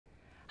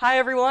Hi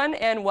everyone,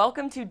 and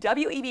welcome to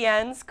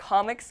WEBN's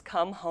Comics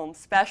Come Home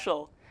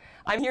special.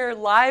 I'm here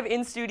live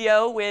in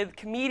studio with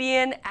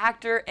comedian,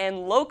 actor,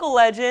 and local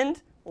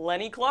legend,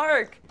 Lenny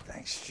Clarke.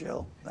 Thanks,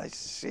 Jill. Nice to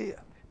see you.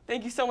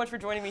 Thank you so much for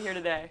joining me here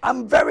today.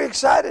 I'm very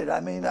excited. I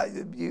mean,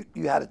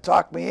 you had to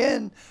talk me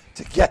in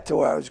to get to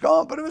where I was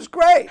going, but it was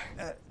great.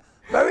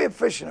 Very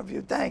efficient of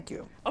you. Thank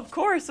you. Of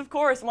course, of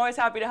course. I'm always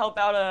happy to help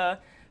out a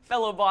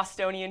fellow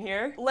Bostonian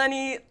here.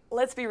 Lenny,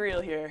 let's be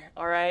real here,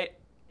 all right?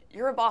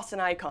 You're a Boston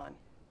icon.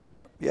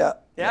 Yeah.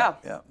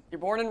 You're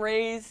born and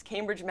raised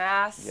Cambridge,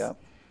 Mass. Yeah.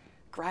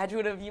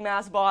 Graduate of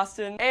UMass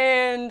Boston,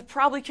 and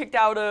probably kicked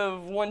out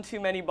of one too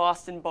many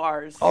Boston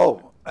bars.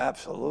 Oh,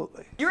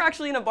 absolutely. You were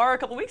actually in a bar a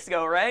couple weeks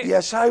ago, right?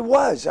 Yes, I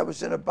was. I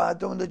was in a bar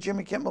doing the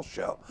Jimmy Kimmel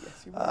show.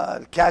 Yes, you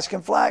were. Cask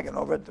and Flagon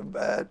over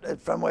at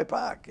Fenway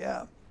Park,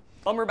 yeah.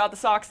 Bummer about the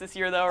Sox this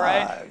year, though,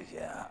 right?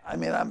 Yeah. I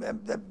mean,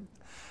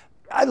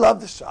 I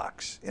love the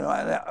Sox. You know,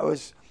 and I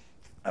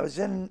was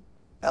in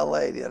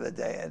L.A. the other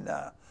day, and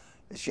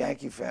this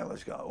Yankee fan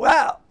was going,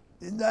 "Well,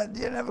 you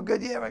didn't have a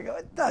good year." I go,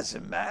 "It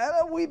doesn't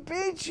matter. We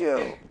beat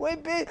you.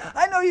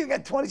 I know you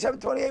got 27,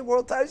 28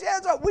 World Titles. Yeah,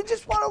 we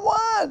just won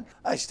one."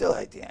 I still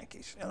hate the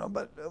Yankees, you know,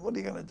 but what are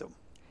you going to do?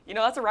 You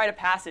know, that's a rite of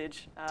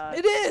passage.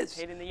 It is.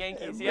 Hating the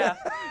Yankees, yeah.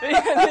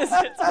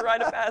 It's a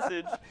rite of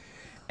passage.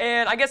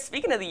 And I guess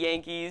speaking of the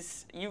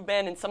Yankees, you've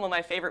been in some of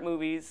my favorite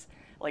movies,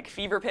 like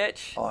Fever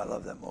Pitch. Oh, I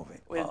love that movie.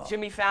 With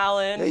Jimmy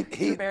Fallon,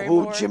 Drew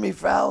Barrymore. Jimmy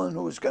Fallon,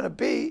 who was going to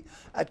be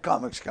at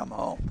Comics Come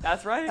Home.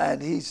 That's right.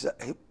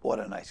 And what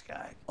a nice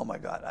guy. Oh my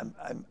God,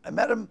 I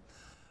met him.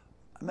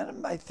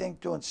 I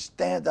think doing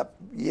stand-up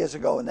years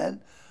ago, and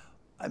then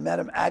I met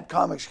him at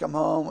Comics Come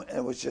Home, and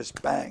it was just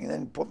bang. And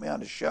then he put me on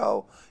the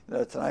show, you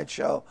know, Tonight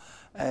Show,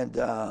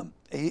 and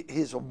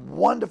he's a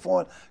wonderful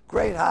one,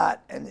 great heart,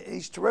 and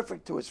he's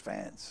terrific to his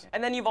fans.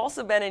 And then you've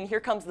also been in Here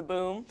Comes the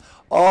Boom.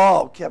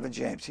 Oh, Kevin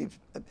James.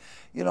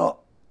 You know,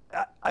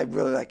 I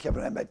really like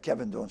Kevin. I met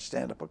Kevin doing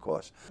stand-up, of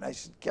course. And I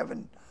said,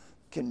 "Kevin,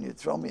 can you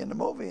throw me in the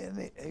movie?"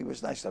 And he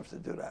was nice enough to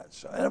do that.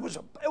 So, and it was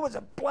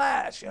a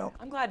blast, you know.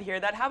 I'm glad to hear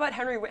that. How about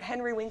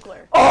Henry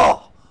Winkler?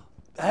 Oh,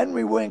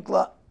 Henry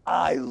Winkler,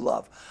 I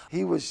love.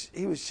 He was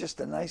just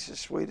the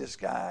nicest, sweetest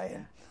guy,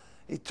 and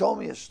he told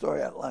me a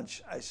story at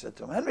lunch. I said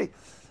to him, "Henry,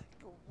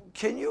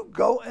 can you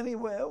go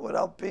anywhere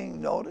without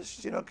being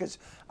noticed?" You know, because,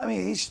 I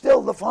mean, he's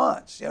still the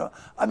Fonz, you know.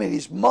 I mean,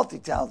 he's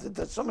multi-talented,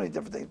 does so many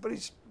different things, but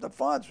the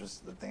Fonz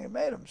was the thing that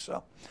made him.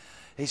 So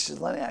he said,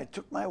 "Lenny, I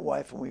took my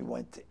wife and we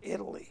went to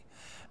Italy.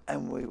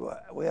 And we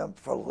went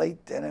for a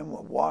late dinner, and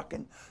we're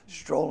walking,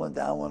 strolling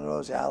down one of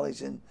those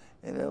alleys in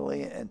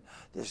Italy, and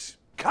this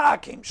car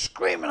came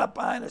screaming up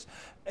behind us,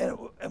 and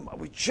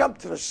we jumped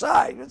to the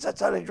side.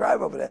 That's how they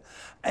drive over there.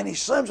 And he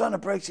slams on the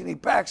brakes, and he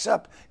backs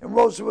up and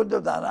rolls the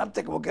window down. I'm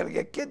thinking we're going to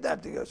get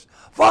kidnapped. He goes,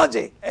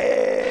 "Fonzie,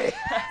 hey."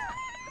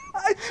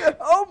 I said,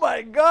 "Oh,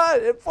 my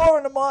God, at 4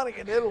 in the morning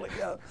in Italy."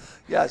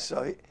 Yeah,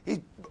 so he's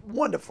a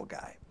wonderful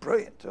guy,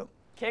 brilliant, too.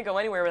 Can't go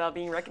anywhere without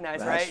being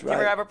recognized, That's right? Do you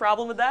ever have a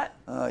problem with that?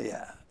 Oh,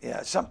 yeah.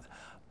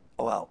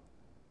 Well,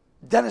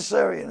 Dennis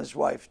Leary and his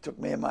wife took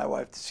me and my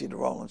wife to see the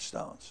Rolling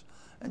Stones.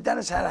 And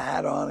Dennis had a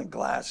hat on and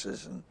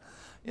glasses, and,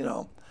 you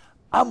know,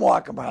 I'm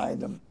walking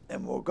behind him,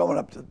 and we're going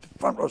up to the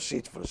front row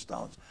seats for the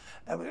Stones.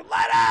 And we go,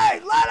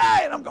 "Lenny!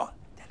 Lenny!" And I'm going,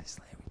 "Dennis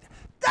Leary,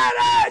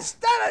 Dennis!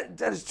 Dennis!"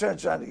 Dennis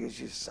turns around and he goes,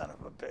 "You son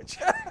of a bitch."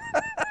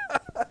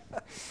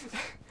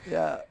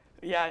 Yeah.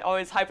 Yeah,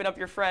 always hyping up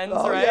your friends,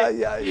 Oh, right?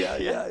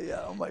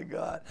 Yeah. Oh, my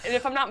God. And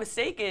if I'm not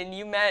mistaken,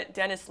 you met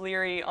Dennis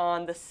Leary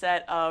on the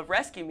set of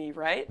Rescue Me,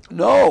 right?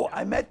 No,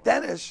 I met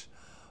Dennis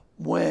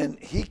when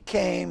he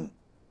came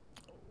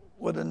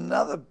with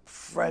another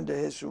friend of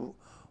his who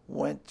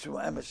went to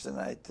Emerson,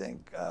 I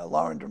think,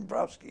 Lauren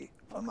Dombrowski.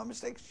 If I'm not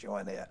mistaken, she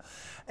went there.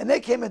 And they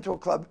came into a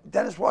club.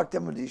 Dennis walked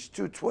in with these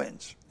two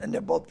twins, and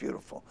they're both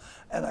beautiful.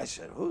 And I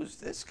said, "Who's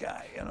this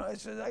guy?" You know, I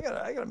said, I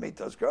gotta meet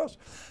those girls.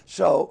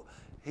 So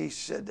he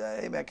said,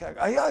 "Hey, man, can I go?"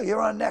 "Oh, yeah,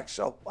 you're on next."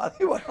 So while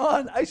he went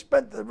on, I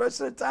spent the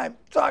rest of the time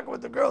talking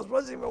with the girls,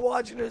 wasn't even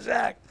watching his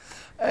act.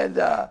 And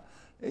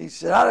he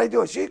said, "How'd I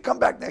do it?" "So you come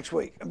back next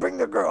week and bring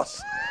the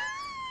girls."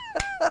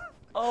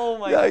 Oh,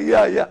 my God.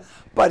 God. Yeah.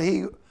 But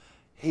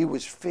he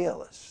was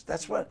fearless.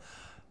 That's what,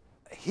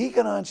 he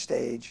got on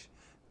stage,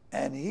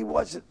 and he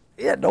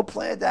had no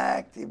planned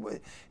act.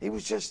 He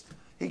was just,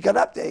 he got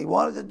up there. He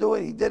wanted to do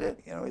it. He did it.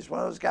 You know, he's one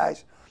of those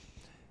guys.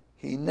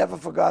 He never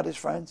forgot his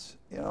friends,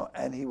 you know,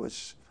 and he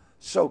was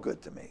so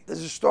good to me.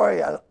 There's a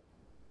story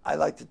I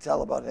like to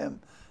tell about him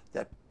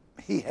that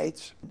he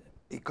hates.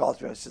 He calls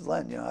me. I said,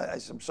 "Len, you know," I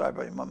said, "I'm sorry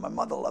about your mom. My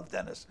mother loved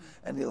Dennis,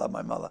 and he loved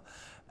my mother."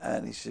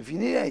 And he said, "If you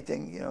need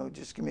anything, you know,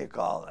 just give me a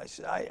call." And I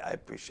said, I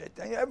appreciate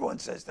that. Everyone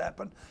says that,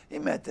 but he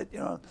meant it, you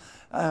know.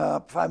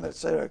 5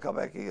 minutes later, I come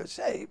back, he goes,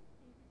 "Hey,"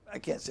 I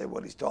can't say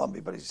what he's told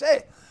me, but he said,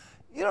 "Hey,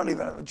 you don't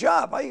even have a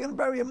job. How are you going to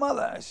bury your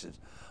mother?" I said,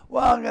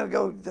 "Well, I'm going to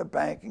go to the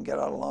bank and get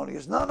out a loan." He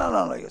goes, No.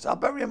 He goes, "I'll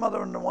bury your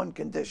mother under one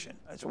condition."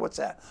 I said, "What's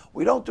that?"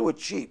 "We don't do it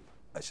cheap."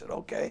 I said,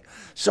 "Okay."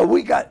 So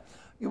we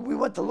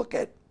went to look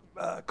at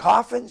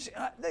coffins.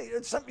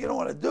 It's something you don't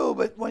want to do,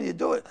 but when you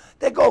do it,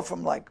 they go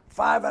from like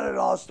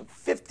 $500 to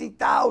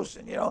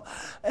 $50,000, you know.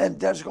 And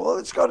Dennis go, well,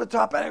 let's go to the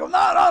top. And I go,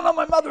 no,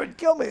 my mother would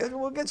kill me.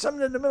 We'll get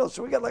something in the middle.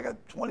 So we got like a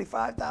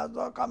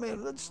 $25,000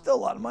 coffin. That's still a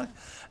lot of money.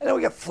 And then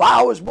we got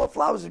flowers, more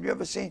flowers than you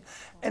ever seen.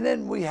 And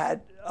then we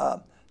had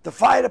the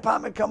fire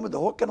department come with the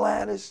hook and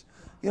ladders.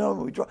 You know,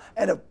 we drove,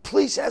 and a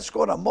police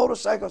escort on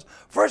motorcycles.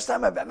 First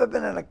time I've ever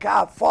been in a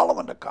car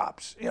following the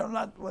cops. You know,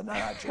 not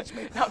just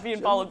me. Not being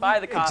followed by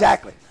the cops.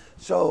 Exactly.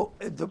 So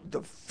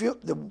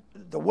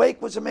the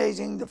wake was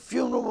amazing. The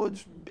funeral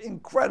was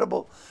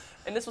incredible.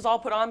 And this was all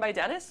put on by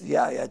Dennis?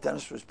 Yeah.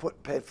 Dennis was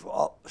paid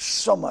for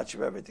so much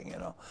of everything, you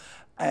know.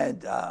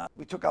 And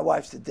we took our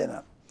wives to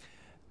dinner.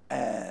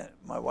 And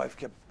my wife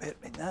kept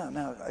hitting me.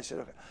 No. I said,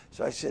 okay.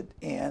 So I said,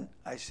 Ann,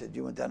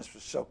 you and Dennis were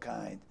so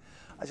kind.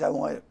 I said, we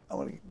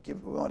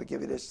want to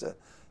give you this to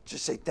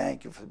just say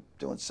thank you for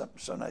doing something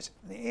so nice.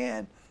 And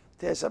Ann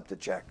tears up the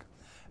check.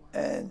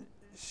 And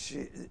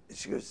she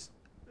goes,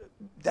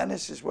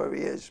 Dennis is where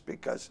he is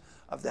because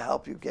of the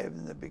help you gave him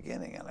in the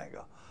beginning. And I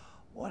go,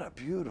 what a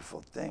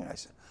beautiful thing. I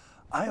said,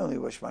 I only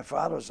wish my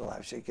father was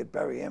alive so he could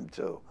bury him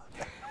too.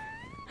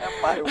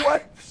 And my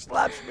wife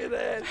slaps me in the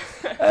head.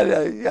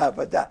 And,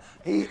 but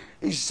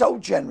he's so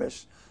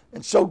generous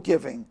and so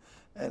giving,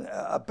 and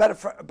a better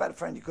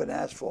friend you couldn't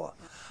ask for.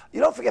 You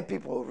don't forget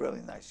people who are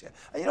really nice,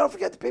 and you don't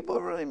forget the people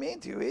who are really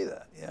mean to you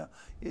either. You know,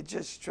 you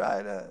just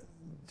try to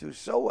do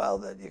so well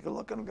that you can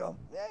look at them and go,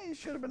 yeah, you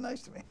should have been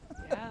nice to me.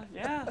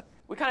 Yeah.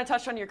 We kind of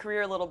touched on your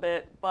career a little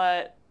bit,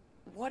 but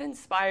what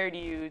inspired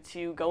you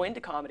to go into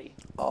comedy?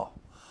 Oh,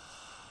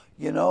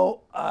 you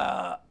know,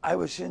 I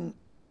was in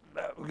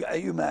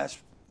UMass,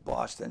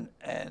 Boston,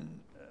 and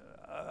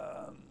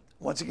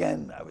once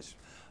again, I was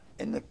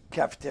in the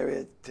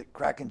cafeteria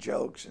cracking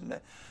jokes, and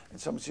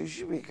someone said, you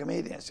should be a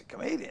comedian. I said,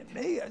 comedian?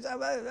 Me? I said,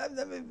 I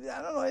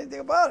don't know anything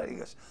about it. He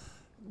goes,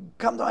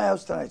 come to my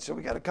house tonight. So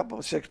we got a couple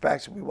of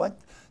six-packs, and we went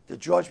to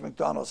George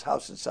McDonald's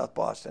house in South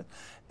Boston,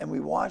 and we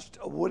watched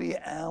a Woody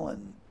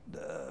Allen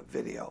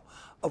video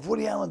of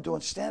Woody Allen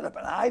doing stand-up,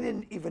 and I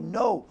didn't even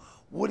know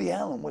Woody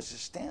Allen was a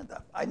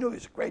stand-up. I knew he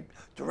was a great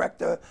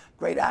director,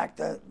 great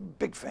actor,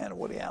 big fan of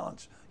Woody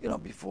Allen's, you know,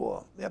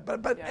 before. Yeah,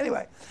 but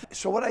anyway,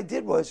 so what I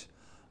did was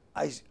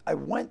I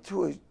went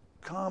to a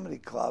comedy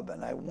club,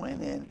 and I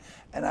went in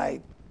and I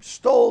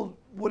stole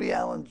Woody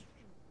Allen's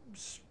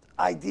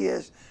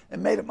ideas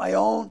and made it my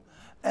own,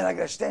 and I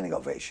got a standing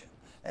ovation.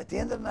 At the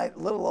end of the night, a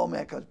little old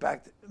man comes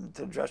back to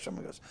the dressing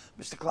room and goes,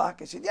 Mr.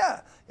 Clarke? I said,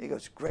 yeah. He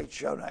goes, great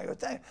show. And I go,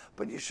 thank you,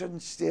 but you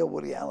shouldn't steal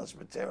Woody Allen's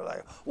material. I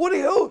go,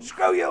 Woody who?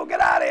 Screw you, get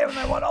out of here. And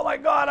I went, oh my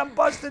God, I'm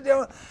busted.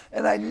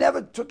 And I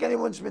never took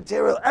anyone's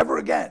material ever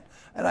again.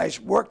 And I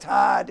worked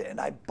hard,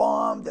 and I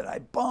bombed,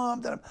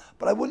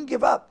 but I wouldn't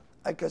give up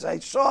because I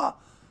saw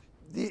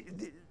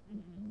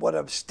what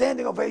a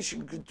standing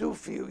ovation could do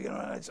for you, you know,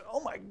 and I said,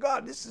 oh my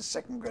God, this is the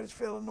second greatest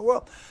feeling in the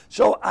world.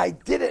 So I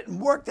did it and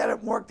worked at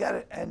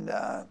it, and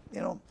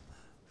you know,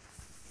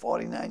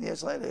 49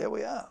 years later, here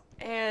we are.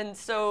 And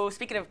so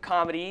speaking of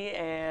comedy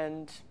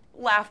and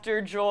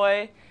laughter,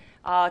 joy,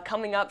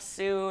 coming up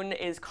soon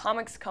is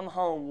Comics Come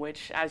Home,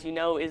 which, as you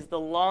know, is the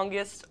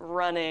longest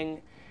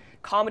running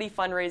comedy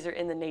fundraiser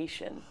in the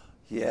nation.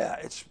 Yeah,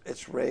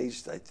 it's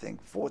raised, I think,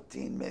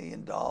 $14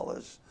 million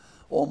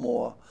or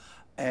more,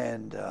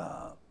 and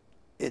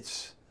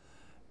it's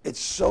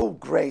so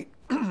great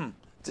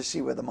to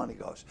see where the money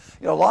goes.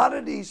 You know, a lot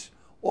of these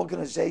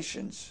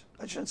organizations,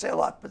 I shouldn't say a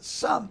lot, but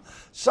some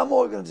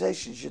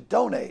organizations you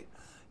donate,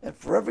 and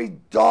for every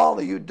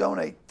dollar you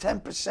donate,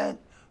 10%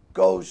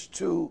 goes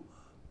to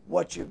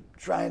what you're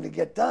trying to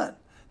get done.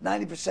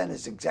 90%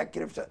 is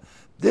executive.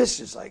 This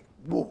is like,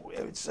 woo,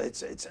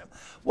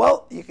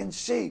 well, you can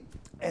see,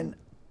 and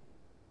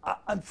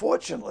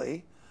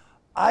unfortunately,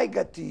 I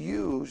got to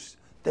use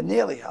the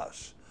Neely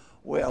House,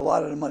 where a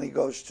lot of the money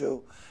goes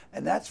to,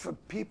 and that's for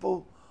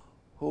people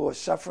who are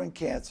suffering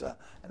cancer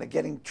and are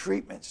getting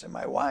treatments. And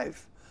my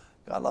wife,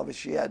 God love her,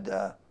 she had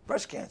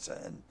breast cancer,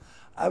 and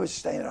I was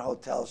staying at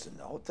hotels, and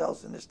the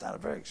hotels in this town are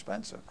very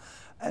expensive,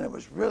 and it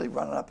was really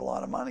running up a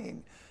lot of money.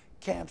 And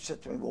Cam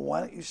said to me, well, why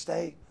don't you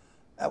stay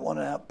at one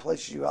of the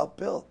places you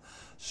outbuild?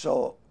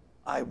 So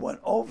I went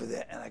over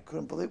there, and I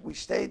couldn't believe we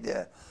stayed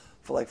there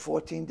for like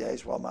 14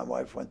 days while my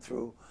wife went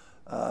through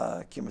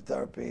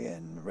chemotherapy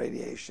and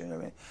radiation. I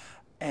mean,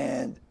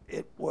 and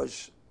it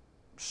was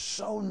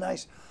so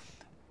nice.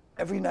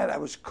 Every night I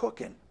was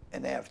cooking,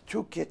 and they have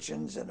 2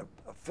 kitchens and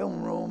a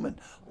film room and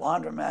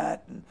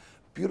laundromat and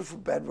beautiful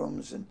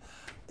bedrooms. And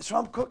so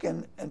I'm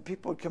cooking, and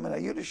people would come in, are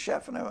you the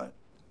chef? And I went,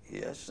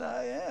 yes,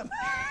 I am.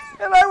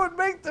 And I would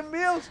make the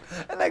meals,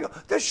 and they go,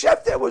 the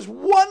chef there was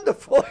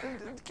wonderful.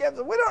 And Cam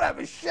said, we don't have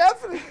a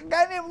chef. And a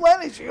guy named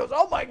Lenny. She goes,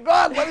 oh my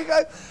God, Lenny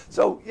guy.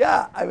 So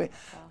yeah, I mean,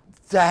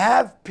 to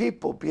have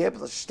people be able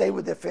to stay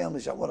with their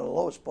families at one of the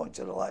lowest points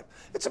of their life,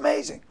 it's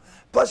amazing.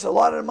 Plus, a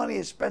lot of the money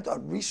is spent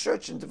on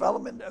research and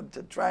development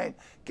to try and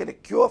get a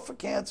cure for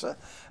cancer.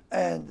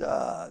 And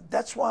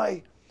that's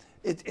why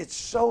it's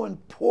so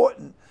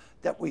important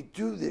that we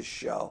do this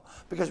show,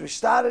 because we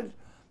started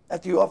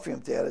at the Orpheum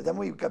Theater. Then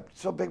we got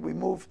so big we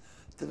moved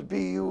to the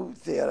BU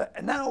Theater,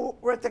 and now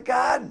we're at the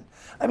Garden.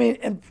 I mean,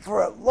 and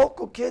for a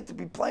local kid to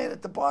be playing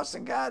at the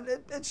Boston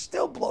Garden, it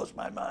still blows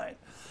my mind.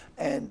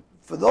 And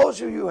for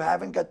those of you who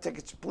haven't got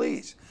tickets,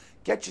 please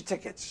get your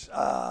tickets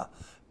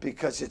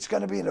because it's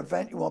going to be an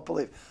event you won't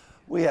believe.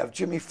 We have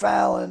Jimmy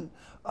Fallon,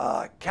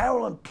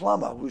 Carolyn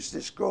Plummer, who's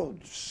this girl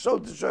so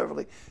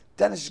deservedly.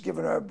 Dennis is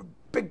giving her a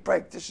big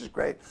break. This is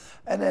great.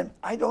 And then,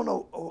 I don't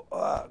know,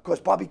 of course,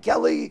 Bobby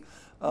Kelly.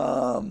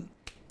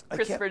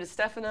 Christopher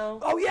DiStefano.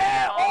 Oh,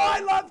 yeah. Oh, I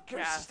love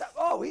Chris. Yes.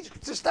 Oh, he's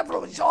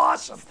DiStefano. He's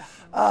awesome.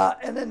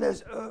 And then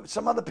there's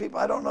some other people.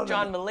 I don't know.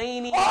 John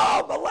Mulaney.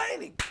 Oh,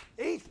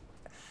 Mulaney.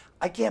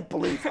 I can't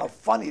believe how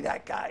funny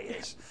that guy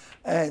is.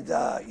 And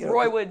you know,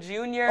 Roy Wood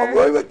Jr. Oh,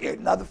 Roy Wood,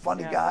 another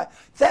funny guy.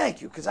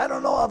 Thank you, because I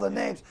don't know all the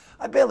names.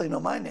 I barely know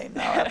my name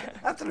now.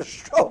 After the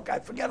stroke, I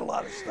forget a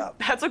lot of stuff.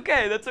 That's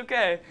okay. That's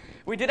okay.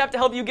 We did have to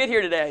help you get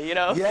here today, you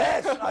know.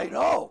 Yes, I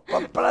know.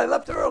 But I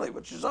left early,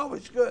 which is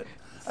always good.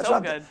 That's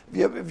so good.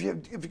 If you're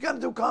going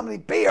to do comedy,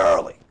 be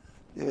early.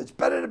 It's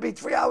better to be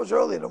 3 hours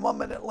early than 1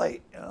 minute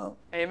late, you know.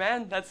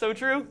 Amen. That's so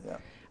true. Yeah.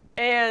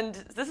 And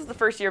this is the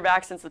first year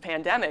back since the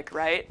pandemic,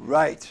 right?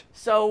 Right.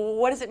 So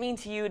what does it mean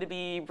to you to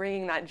be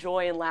bringing that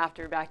joy and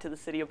laughter back to the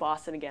city of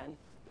Boston again?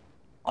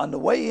 On the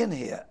way in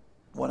here,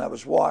 when I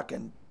was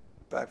walking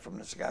back from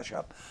the cigar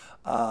shop,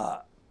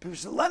 people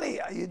said, Lenny,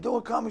 are you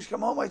doing Comics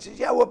Come Home? I said,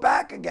 yeah, we're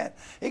back again.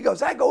 He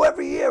goes, I go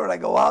every year. And I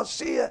go, I'll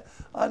see you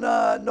on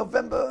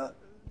November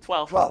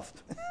 12th.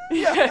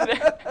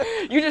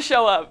 You just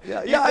show up.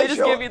 Yeah, they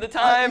just give you the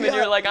time, and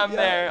you're like, I'm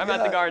there. I'm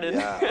at the Garden.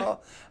 Yeah.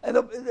 And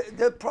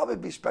there'll probably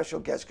be special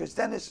guests because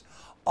Dennis,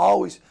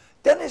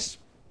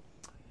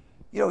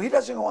 you know, he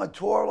doesn't go on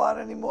tour a lot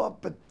anymore,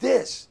 but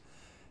this,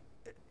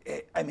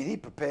 I mean, he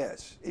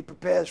prepares. He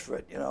prepares for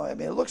it, you know. I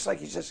mean, it looks like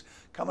he's just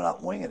coming out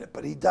and winging it,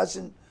 but he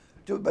doesn't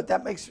do it. But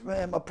that makes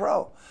him a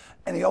pro.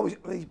 And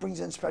he brings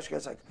in special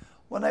guests. Like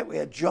one night we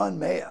had John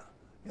Mayer.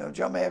 You know,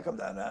 John Mayer comes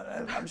down,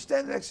 and I'm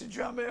standing next to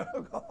John Mayer. I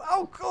go,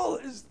 how cool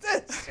is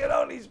this? You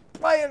know, and he's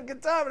playing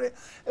guitar. And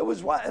it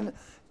was what, and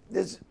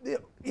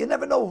you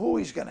never know who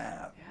he's going to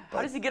have. Yeah.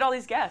 How does he get all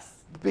these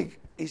guests?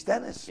 He's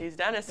Dennis. He's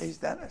Dennis. He's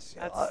Dennis.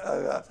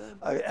 That's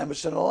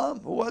Emerson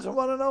alum. Who doesn't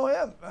want to know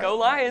him? Right? Go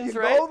Lions,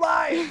 right? Go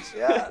Lions,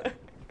 yeah.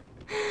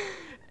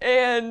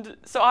 And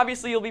so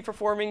obviously you'll be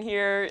performing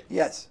here.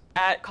 Yes.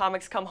 At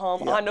Comics Come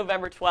Home on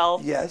November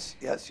 12th. Yes.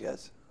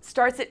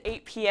 Starts at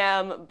 8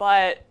 p.m.,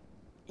 but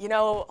you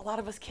know, a lot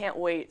of us can't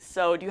wait.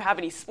 So do you have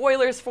any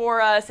spoilers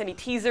for us, any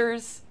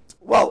teasers?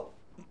 Well,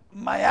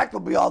 my act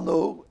will be all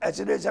new, as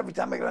it is every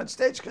time I get on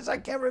stage, because I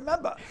can't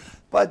remember.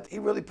 But he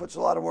really puts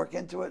a lot of work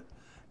into it,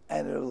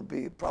 and it'll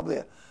be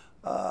probably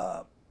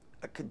a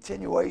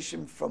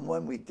continuation from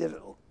when we did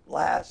it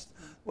last,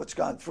 what's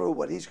gone through,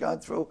 what he's gone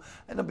through,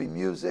 and there'll be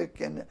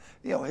music and,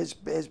 you know, his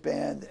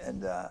band,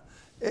 and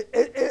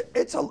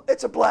it's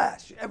a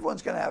blast.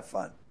 Everyone's going to have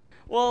fun.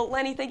 Well,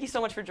 Lenny, thank you so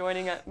much for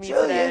joining me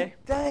Jillian, today.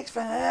 Thanks for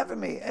having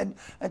me and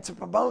to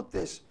promote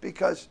this,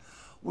 because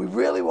we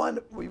really want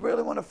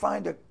to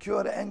find a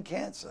cure to end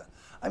cancer.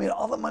 I mean,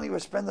 all the money we're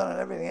spending on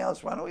everything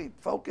else, why don't we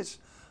focus,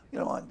 you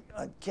know, on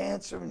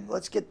cancer, and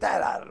let's get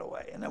that out of the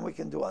way, and then we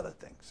can do other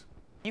things.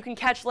 You can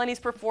catch Lenny's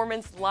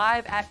performance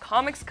live at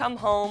Comics Come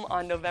Home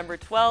on November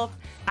 12th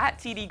at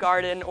TD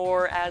Garden,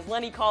 or as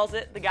Lenny calls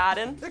it, the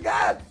Garden. The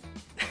Garden.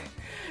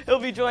 He'll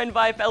be joined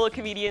by fellow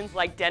comedians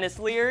like Dennis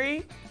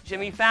Leary,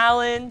 Jimmy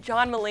Fallon,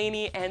 John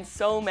Mulaney, and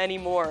so many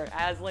more.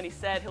 As Lenny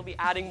said, he'll be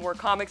adding more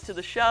comics to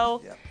the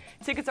show. Yep.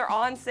 Tickets are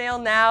on sale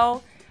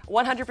now.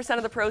 100%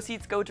 of the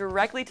proceeds go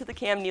directly to the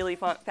Cam Neely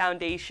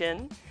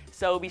Foundation.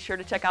 So be sure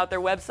to check out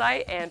their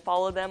website and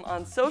follow them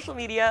on social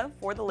media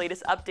for the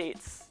latest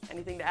updates.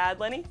 Anything to add,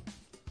 Lenny?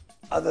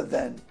 Other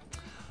than,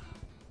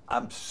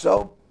 I'm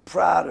so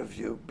proud of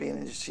you being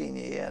in your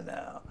senior year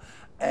now.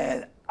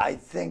 And I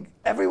think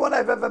everyone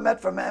I've ever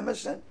met from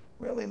Emerson,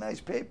 really nice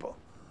people.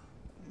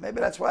 Maybe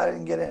that's why I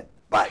didn't get in.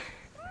 But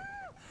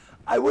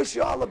I wish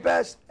you all the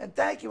best, and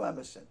thank you,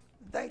 Emerson.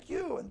 Thank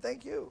you, and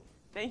thank you.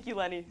 Thank you,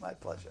 Lenny. My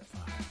pleasure.